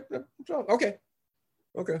okay.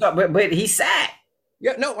 So, but he sat.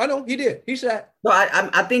 Yeah, no, I know he did. He sat. No,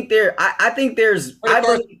 I think there's.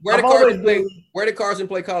 Where did Carson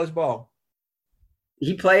play college ball?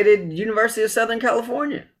 He played at University of Southern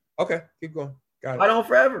California. Okay, keep going. Got it. Right on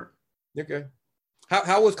forever. Okay.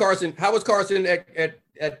 How was Carson? How was Carson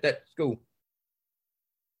at that school?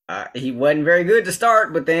 He wasn't very good to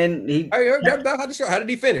start, but then he. I heard about how to start. How did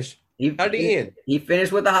he finish? How did he end? He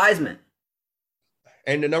finished with the Heisman.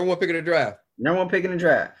 And the number 1 pick of the draft. Number 1 pick in the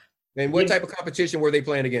draft. And what type of competition were they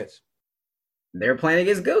playing against? They were playing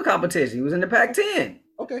against good competition. He was in the Pac-10.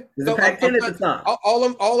 Okay. The Pac-10 at the time.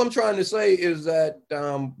 All I'm trying to say is that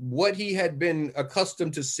what he had been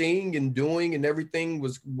accustomed to seeing and doing and everything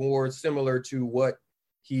was more similar to what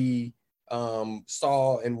he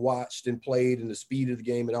saw and watched and played, and the speed of the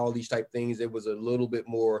game and all these type things. It was a little bit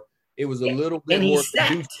more. It was a little bit more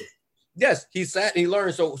conducive. Yes, he sat and he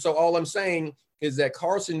learned. So all I'm saying is that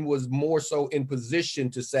Carson was more so in position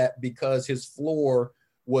to sat because his floor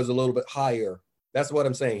was a little bit higher. That's what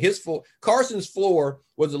I'm saying. Carson's floor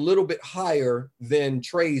was a little bit higher than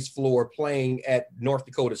Trey's floor playing at North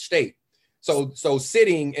Dakota State. So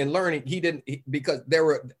sitting and learning, because there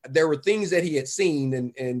were things that he had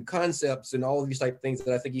seen and concepts and all of these type of things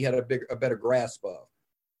that I think he had a better grasp of.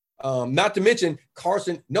 Not to mention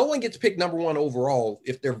Carson, no one gets picked number 1 overall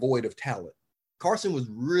if they're void of talent. Carson was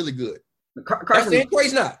really good. Carson,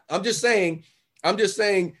 Trey's not. I'm just saying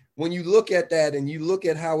when you look at that and you look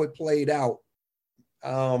at how it played out.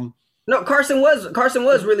 No, Carson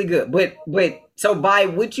was really good, but so by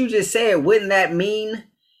what you just said, wouldn't that mean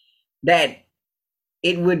that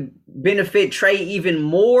it would benefit Trey even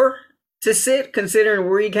more to sit, considering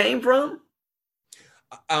where he came from?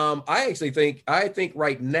 I think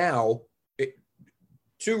right now,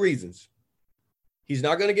 2 reasons. He's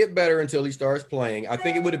not going to get better until he starts playing. I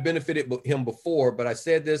think it would have benefited him before, but I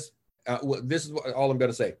said this. This is all I'm going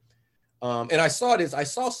to say. And I saw this. I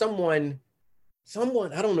saw someone,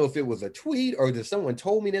 I don't know if it was a tweet or that someone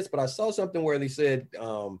told me this, but I saw something where they said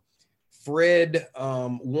Fred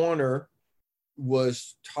Warner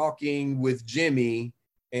was talking with Jimmy,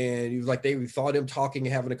 and he was like, they thought him talking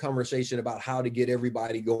and having a conversation about how to get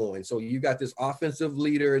everybody going. So you got this offensive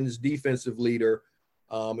leader and this defensive leader,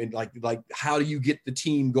 and like how do you get the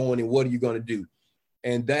team going and what are you going to do?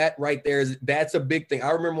 And that right there that's a big thing.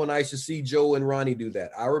 I remember when I used to see Joe and Ronnie do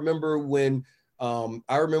that. I remember when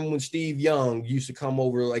Steve Young used to come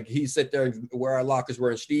over, like he'd sit there where our lockers were,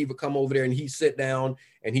 and Steve would come over there and he'd sit down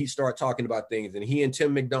and he'd start talking about things. And he and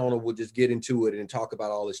Tim McDonald would just get into it and talk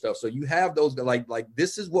about all this stuff. So you have those like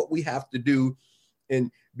this is what we have to do.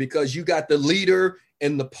 And because you got the leader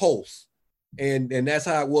and the pulse, and that's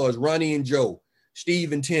how it was. Ronnie and Joe,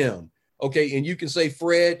 Steve and Tim. Okay. And you can say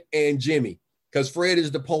Fred and Jimmy, because Fred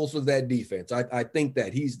is the pulse of that defense. I think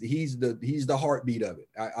that he's the heartbeat of it.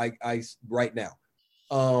 I right now.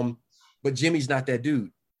 But Jimmy's not that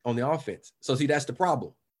dude on the offense. So see, that's the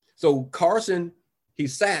problem. So Carson, he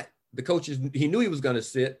sat. The coaches, he knew he was going to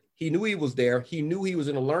sit. He knew he was there. He knew he was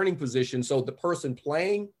in a learning position. So the person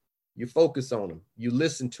playing, you focus on them. You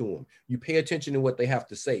listen to them. You pay attention to what they have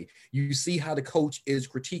to say. You see how the coach is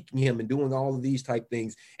critiquing him and doing all of these type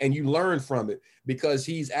things, and you learn from it because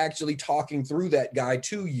he's actually talking through that guy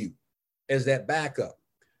to you as that backup.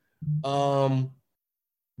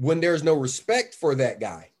 When there's no respect for that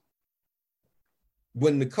guy,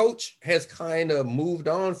 when the coach has kind of moved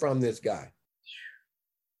on from this guy,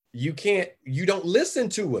 you don't listen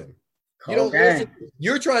to him. You don't listen.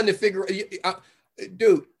 You're trying to figure,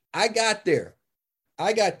 dude, I got there.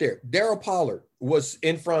 Daryl Pollard was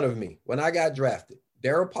in front of me when I got drafted.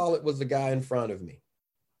 Daryl Pollard was the guy in front of me.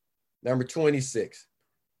 Number 26.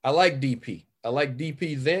 I like DP. I like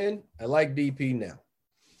DP then. I like DP now.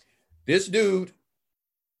 This dude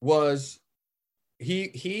was,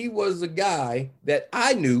 he was a guy that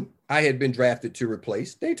I knew I had been drafted to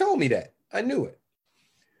replace. They told me that. I knew it.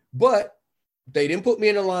 But they didn't put me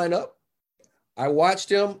in the lineup. I watched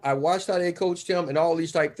him. I watched how they coached him and all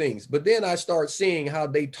these type things. But then I start seeing how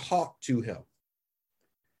they talked to him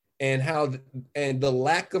and the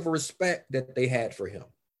lack of respect that they had for him,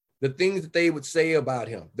 the things that they would say about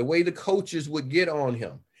him, the way the coaches would get on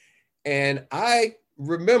him. And I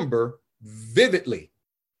remember vividly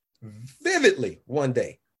one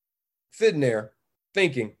day sitting there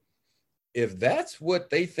thinking, if that's what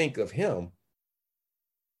they think of him,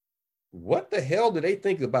 what the hell do they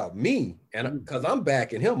think about me? And because I'm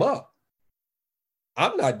backing him up.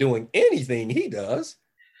 I'm not doing anything he does.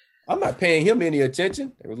 I'm not paying him any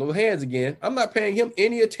attention. There were little hands again. I'm not paying him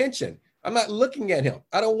any attention. I'm not looking at him.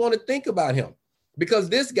 I don't want to think about him because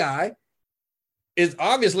this guy is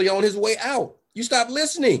obviously on his way out. You stop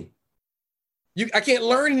listening. I can't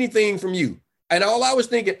learn anything from you. And all I was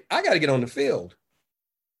thinking, I got to get on the field.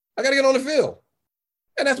 I got to get on the field.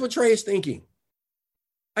 And that's what Trey is thinking.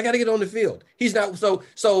 I got to get on the field. He's not.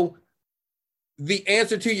 So the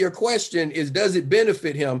answer to your question is, does it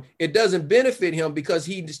benefit him? It doesn't benefit him because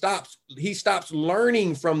he stops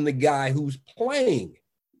learning from the guy who's playing,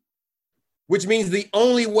 which means the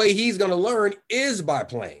only way he's going to learn is by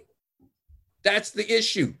playing. That's the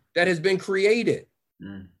issue that has been created.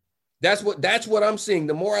 Mm. That's what I'm seeing.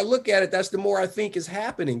 The more I look at it, that's the more I think is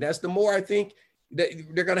happening. That's the more I think that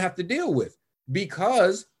they're going to have to deal with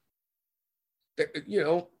because,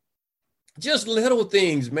 just little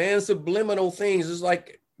things, man, subliminal things. It's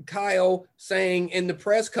like Kyle saying in the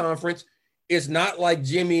press conference, it's not like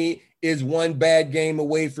Jimmy is one bad game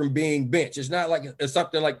away from being benched. It's not like it's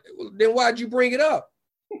something like, then why'd you bring it up?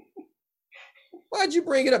 Why'd you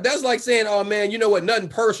bring it up? That's like saying, oh, man, you know what? Nothing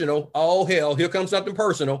personal. Oh, hell, here comes something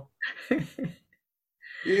personal.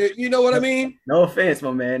 You know what I mean? No offense,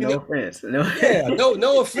 my man. No offense. No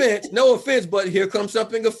offense. No offense, but here comes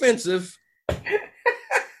something offensive.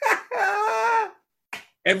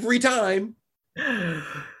 Every time. If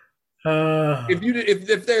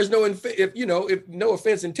there's if no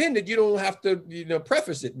offense intended, you don't have to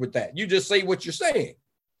preface it with that. You just say what you're saying.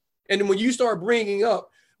 And then when you start bringing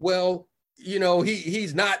up, well,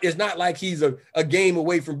 he's not. It's not like he's a game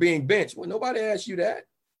away from being benched. Well, nobody asked you that.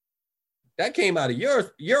 That came out of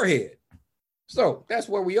your head. So that's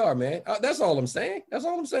where we are, man. That's all I'm saying.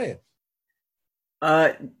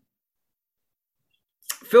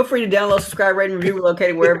 Feel free to download, subscribe, rate, and review. We're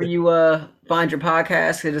located wherever you find your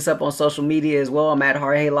podcast. Hit us up on social media as well. I'm at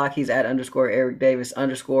Hard Haylock. He's at _Eric Davis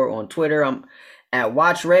 _ on Twitter. I'm at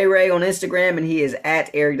Watch Ray Ray on Instagram, and he is at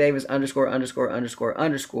Eric Davis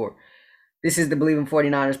 ______. This is the Believe in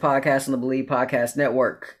 49ers podcast on the Believe Podcast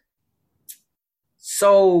Network.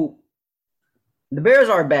 So the Bears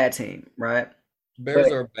are a bad team, right?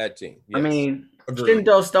 Bears are a bad team. Yes. I mean, shouldn't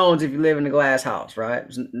throw stones if you live in a glass house, right?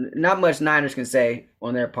 There's not much Niners can say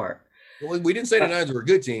on their part. Well, we didn't say the Niners were a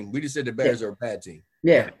good team. We just said the Bears are a bad team.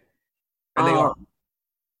 Yeah. And they are.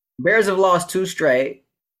 Bears have lost 2 straight.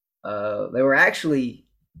 They were actually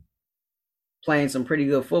playing some pretty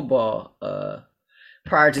good football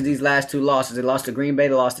prior to these last 2 losses. They lost to Green Bay.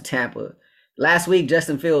 They lost to Tampa. Last week,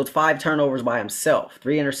 Justin Fields, 5 turnovers by himself,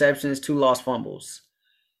 3 interceptions, 2 lost fumbles.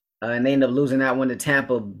 And they end up losing that one to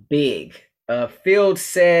Tampa big. Fields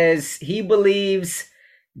says he believes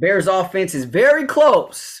Bears offense is very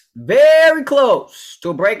close to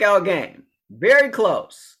a breakout game. Very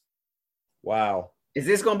close. Wow. Is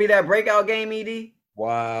this going to be that breakout game, Ed?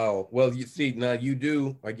 Wow. Well, you see, now you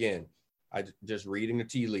do, again, I just reading the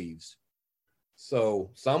tea leaves.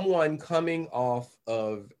 So someone coming off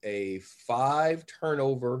of a 5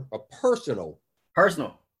 turnover, a personal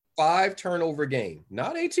 5 turnover game,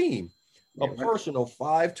 not a team, a personal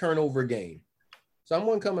 5 turnover game.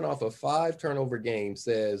 Someone coming off a 5 turnover game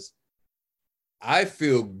says, I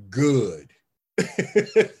feel good.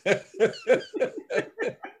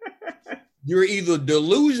 You're either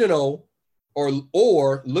delusional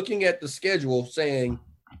or looking at the schedule saying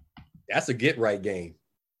that's a get right game.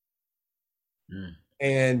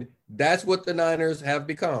 And that's what the Niners have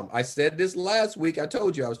become. I said this last week. I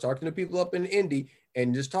told you I was talking to people up in Indy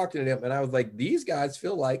and just talking to them. And I was like, these guys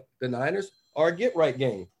feel like the Niners are a get right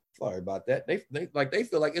game. Sorry about that. They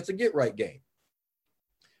feel like it's a get right game.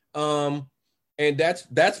 And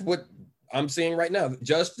that's what I'm seeing right now.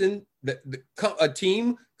 Justin, a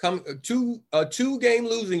 2-game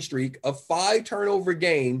losing streak, a 5 turnover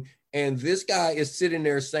game. And this guy is sitting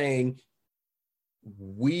there saying,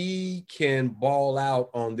 we can ball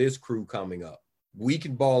out on this crew coming up. We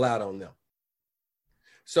can ball out on them.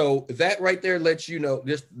 So that right there lets you know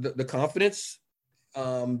just the confidence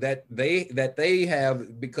that they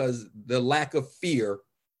have because the lack of fear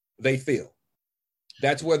they feel.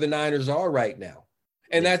 That's where the Niners are right now.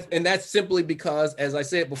 And that's simply because, as I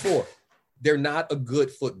said before, they're not a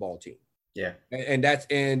good football team. Yeah. And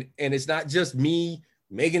it's not just me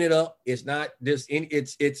making it up. It's not just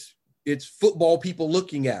it's football people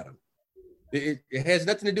looking at them. It has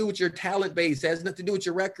nothing to do with your talent base. It has nothing to do with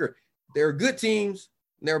your record. There are good teams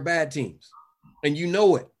and there are bad teams. And you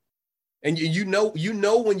know it. And you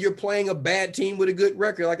know when you're playing a bad team with a good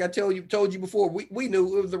record. Like I told you before, we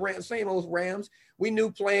knew it was the same old Rams. We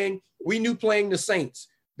knew playing the Saints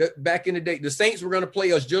that back in the day, the Saints were going to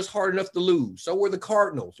play us just hard enough to lose. So were the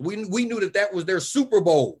Cardinals. We knew that was their Super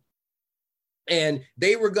Bowl. And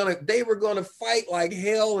they were gonna fight like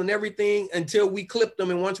hell and everything until we clipped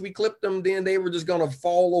them. And once we clipped them, then they were just gonna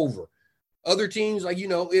fall over. Other teams, like,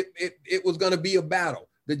 it was gonna be a battle.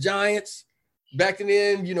 The Giants back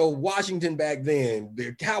then, Washington back then,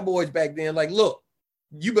 the Cowboys back then, like, look,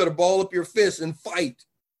 you better ball up your fists and fight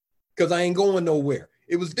because I ain't going nowhere.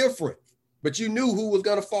 It was different, but you knew who was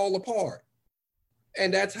gonna fall apart.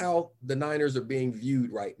 And that's how the Niners are being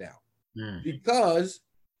viewed right now. Because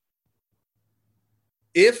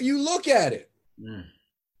if you look at it,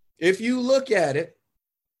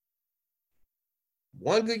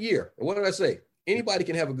 one good year, what did I say? Anybody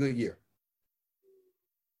can have a good year.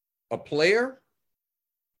 A player,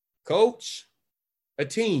 coach, a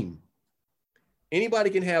team, anybody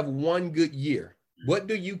can have one good year. What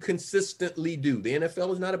do you consistently do? The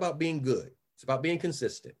NFL is not about being good. It's about being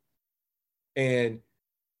consistent. And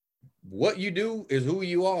what you do is who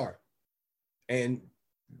you are. And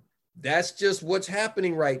that's just what's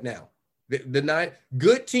happening right now.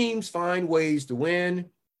 Good teams find ways to win.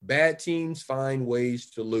 Bad teams find ways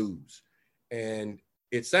to lose. And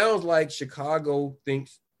it sounds like Chicago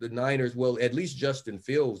thinks the Niners, well, at least Justin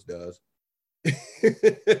Fields does.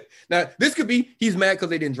 Now, this could be he's mad because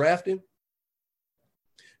they didn't draft him.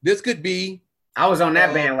 This could be I was on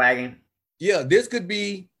that bandwagon. Yeah, this could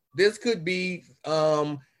be it could be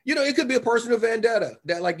a personal vendetta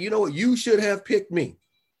that, like, what, you should have picked me.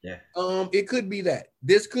 Yeah. It could be that.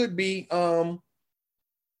 This could be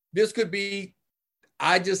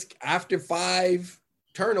I just, after 5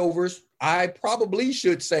 turnovers, I probably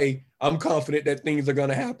should say I'm confident that things are going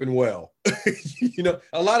to happen well.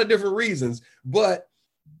 A lot of different reasons, but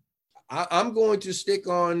I'm going to stick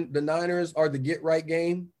on the Niners are the get right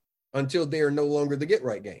game until they are no longer the get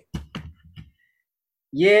right game.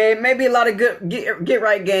 Yeah, maybe a lot of good get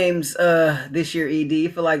right games this year, ED. I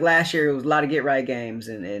feel like last year it was a lot of get right games,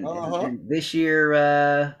 and and this year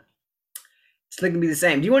it's looking to be the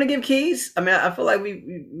same. Do you want to give keys? I mean, I feel like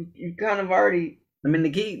you kind of already. I mean, the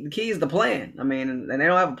key is the plan. I mean, and they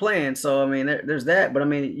don't have a plan, so I mean, there's that. But I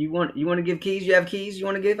mean, you want to give keys? You have keys you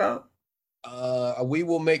want to give out? We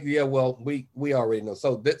will make. Yeah, well, we already know.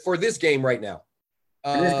 So for this game right now.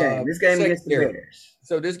 This game against the Bears.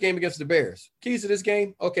 So this game against the Bears. Keys to this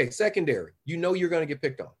game. Okay, secondary. You're going to get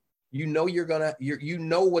picked on. You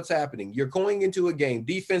know what's happening. You're going into a game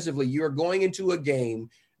defensively. You're going into a game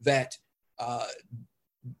that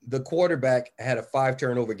the quarterback had a 5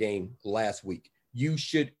 turnover game last week. You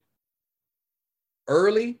should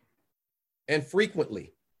early and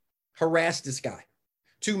frequently harass this guy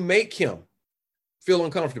to make him feel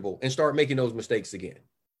uncomfortable and start making those mistakes again.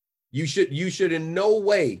 You should in no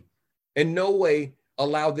way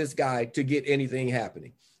allow this guy to get anything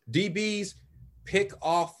happening. DBs, pick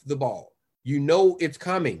off the ball. It's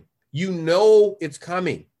coming. It's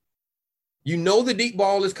coming. The deep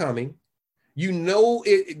ball is coming.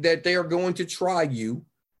 That they are going to try you.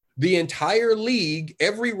 The entire league,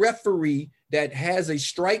 every referee that has a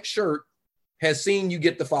striped shirt has seen you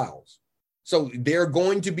get the fouls. So they're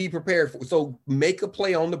going to be prepared for. So make a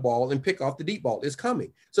play on the ball and pick off the deep ball. It's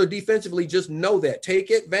coming. So defensively, just know that. Take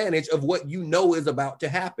advantage of what you know is about to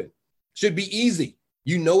happen. Should be easy.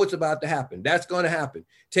 It's about to happen. That's going to happen.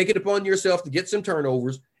 Take it upon yourself to get some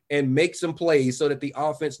turnovers and make some plays so that the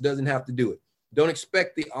offense doesn't have to do it. Don't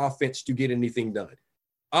expect the offense to get anything done.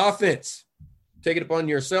 Offense, take it upon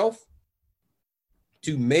yourself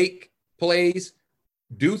to make plays,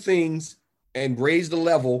 do things, and raise the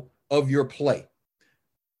level of your play.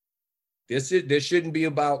 This shouldn't be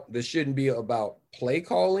about play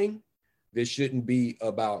calling. This shouldn't be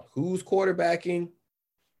about who's quarterbacking.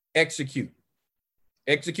 Execute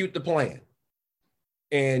the plan.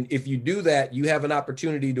 And if you do that, you have an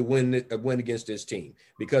opportunity to win against this team,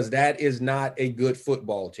 because that is not a good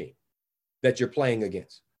football team that you're playing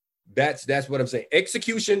against. That's what I'm saying.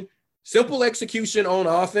 Execution, simple execution on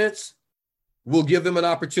offense will give them an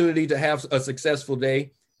opportunity to have a successful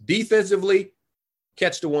day. Defensively,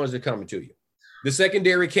 catch the ones that are coming to you. The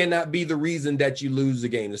secondary cannot be the reason that you lose the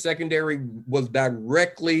game. The secondary was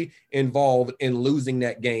directly involved in losing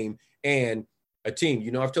that game. And a team,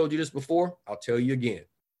 I've told you this before, I'll tell you again.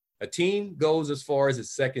 A team goes as far as its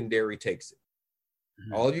secondary takes it.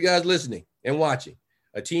 Mm-hmm. All of you guys listening and watching,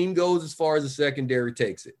 a team goes as far as the secondary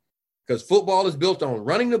takes it. Because football is built on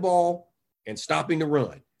running the ball and stopping the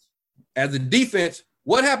run. As a defense,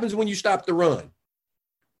 what happens when you stop the run?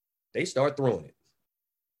 They start throwing it.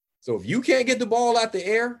 So if you can't get the ball out the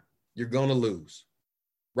air, you're going to lose.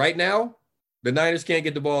 Right now, the Niners can't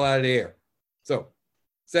get the ball out of the air. So,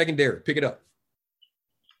 secondary, pick it up.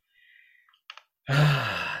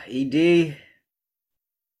 ED,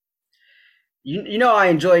 you know I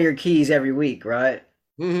enjoy your keys every week, right?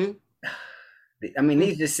 Mm-hmm. I mean,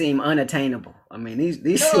 these just seem unattainable. I mean, these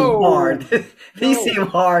seem hard. These seem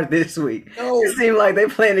hard this week. It seems like they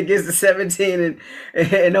playing against the 17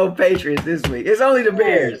 and 0 Patriots this week. It's only the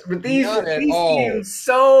Bears, but these seem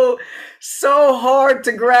so hard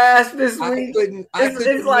to grasp this week.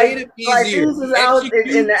 It's like this is out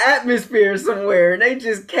in the atmosphere somewhere, and they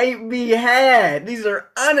just can't be had. These are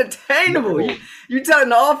unattainable. You're telling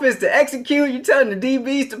the offense to execute. You're telling the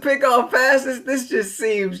DBs to pick off passes. This just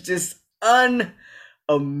seems just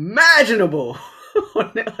unimaginable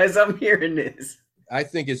as I'm hearing this. I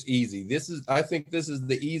think it's easy. I think this is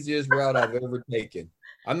the easiest route I've ever taken.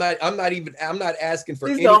 I'm not asking for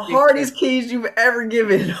anything. These are the hardest keys you've ever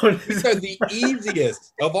given on this. These are the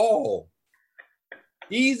easiest of all.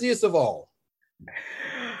 Easiest of all.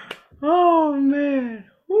 Oh man.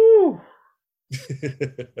 Woo.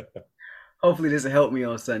 Hopefully this will help me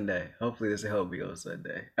on Sunday. That's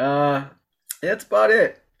about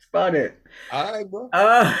it. About it. All right, bro.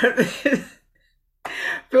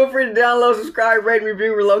 Feel free to download, subscribe, rate, and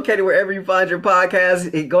review. We're located wherever you find your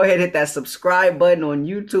podcast. Go ahead and hit that subscribe button on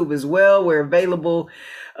YouTube as well. We're available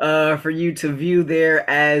for you to view there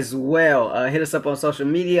as well. Hit us up on social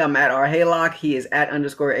media. I'm at @RHaylock. He is at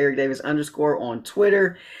 _Eric Davis _ on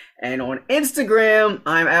Twitter. And on Instagram,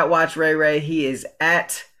 I'm at WatchRayRay. He is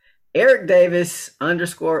at Eric Davis _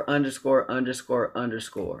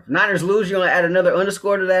 ____. If Niners lose, you want to add another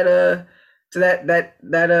underscore to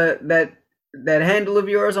that handle of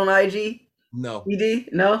yours on IG? No. ED?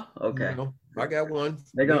 No? Okay. No, I got one.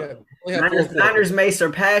 They're going. Niners may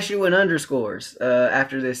surpass you in underscores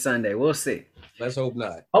after this Sunday. We'll see. Let's hope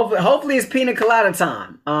not. Hopefully it's pina colada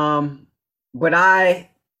time. But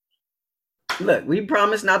look, we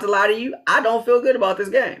promise not to lie to you. I don't feel good about this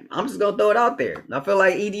game. I'm just going to throw it out there. I feel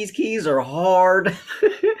like ED's keys are hard.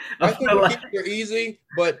 I think the keys are easy,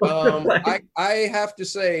 but I have to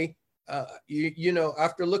say, you know,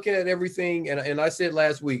 after looking at everything, and I said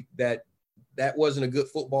last week that wasn't a good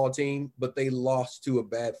football team, but they lost to a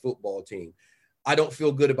bad football team. I don't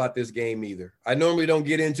feel good about this game either. I normally don't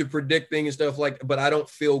get into predicting and stuff like that, but I don't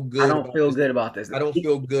feel good. I don't feel good about this. I don't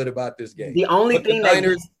feel good about this game. The only thing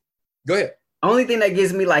go ahead. Only thing that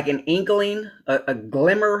gives me like an inkling, a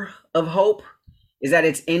glimmer of hope, is that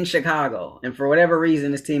it's in Chicago, and for whatever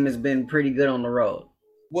reason, this team has been pretty good on the road.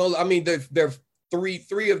 Well, I mean, they're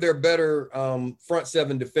three of their better front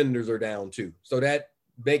seven defenders are down too, so that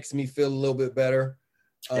makes me feel a little bit better.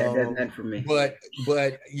 That's that for me. But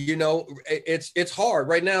you know, it's hard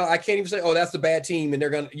right now. I can't even say, oh, that's a bad team, and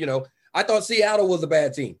they're gonna, you know, I thought Seattle was a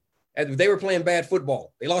bad team. And they were playing bad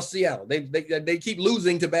football. They lost Seattle. They keep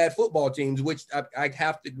losing to bad football teams, which I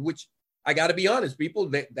got to be honest, people,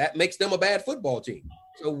 that makes them a bad football team.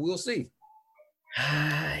 So we'll see.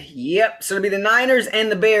 Yep. So it'll be the Niners and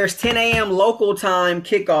the Bears, 10 a.m. local time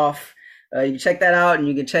kickoff. You can check that out, and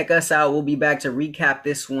you can check us out. We'll be back to recap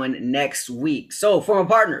this one next week. So for my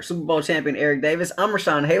partner, Super Bowl champion Eric Davis, I'm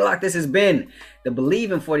Rashawn Haylock. This has been the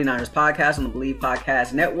Believe in 49ers podcast on the Believe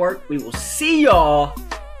Podcast Network. We will see y'all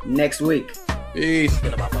next week. Peace.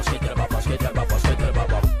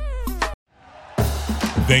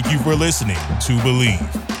 Thank you for listening to Believe.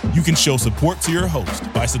 You can show support to your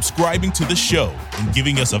host by subscribing to the show and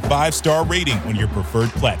giving us a 5-star rating on your preferred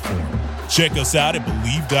platform. Check us out at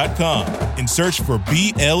Believe.com and search for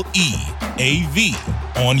BLEAV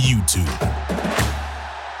on YouTube.